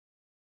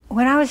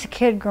When I was a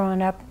kid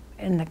growing up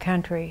in the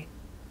country,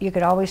 you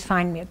could always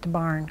find me at the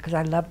barn because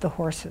I loved the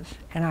horses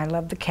and I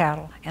loved the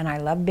cattle and I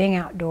loved being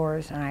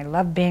outdoors and I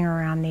loved being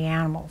around the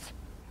animals.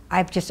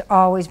 I've just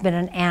always been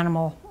an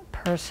animal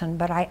person,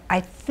 but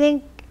I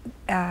think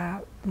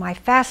my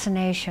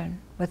fascination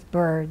with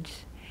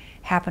birds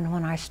happened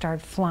when I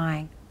started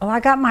flying. Well, I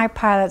got my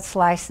pilot's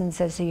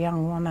license as a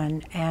young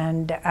woman,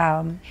 and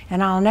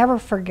I'll never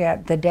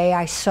forget the day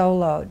I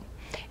soloed.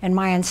 And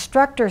my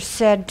instructor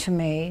said to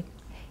me,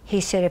 he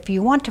said, if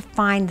you want to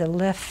find the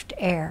lift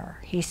air,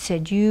 he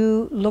said,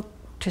 you look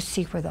to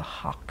see where the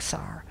hawks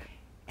are.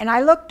 And I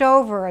looked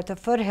over at the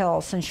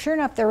foothills, and sure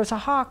enough, there was a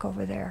hawk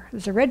over there. It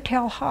was a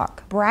red-tailed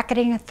hawk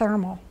bracketing a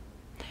thermal.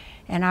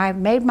 And I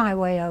made my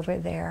way over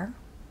there,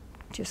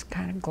 just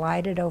kind of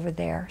glided over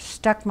there,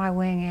 stuck my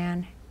wing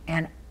in,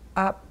 and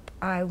up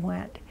I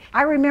went.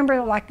 I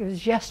remember like it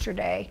was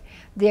yesterday,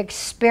 the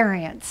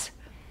experience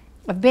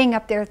of being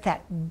up there with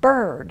that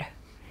bird.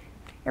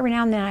 Every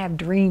now and then I have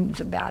dreams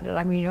about it.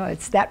 I mean, you know,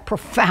 it's that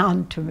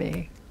profound to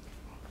me.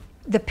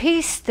 The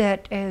piece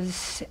that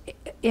is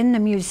in the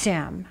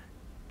museum,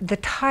 the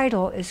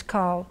title is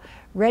called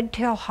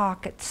Red-tailed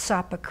Hawk at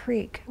Sapa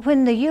Creek.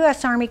 When the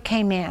U.S. Army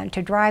came in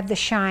to drive the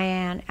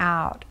Cheyenne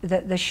out,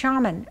 the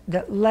shaman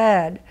that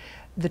led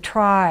the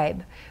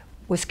tribe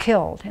was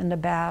killed in the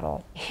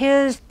battle.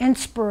 His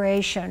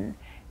inspiration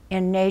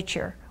in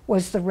nature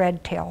was the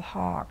red-tailed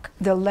hawk.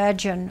 The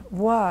legend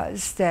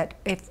was that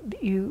if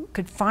you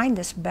could find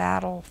this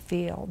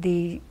battlefield,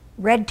 the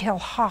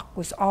red-tailed hawk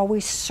was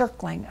always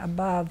circling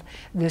above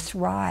this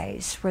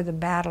rise where the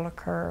battle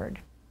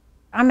occurred.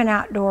 I'm an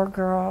outdoor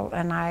girl,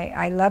 and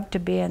I love to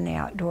be in the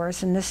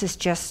outdoors, and this is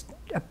just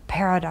a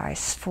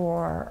paradise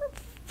for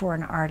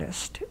an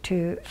artist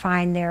to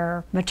find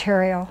their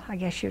material, I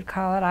guess you'd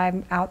call it.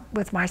 I'm out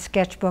with my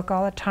sketchbook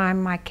all the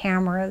time, my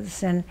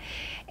cameras, and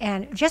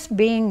just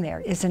being there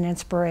is an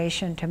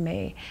inspiration to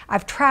me.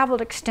 I've traveled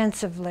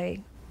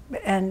extensively,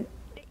 and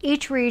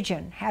each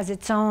region has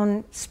its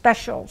own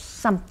special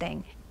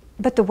something,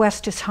 but the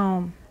West is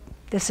home.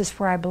 This is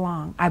where I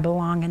belong. I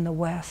belong in the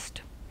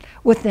West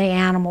with the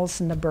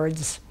animals and the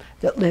birds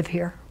that live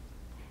here.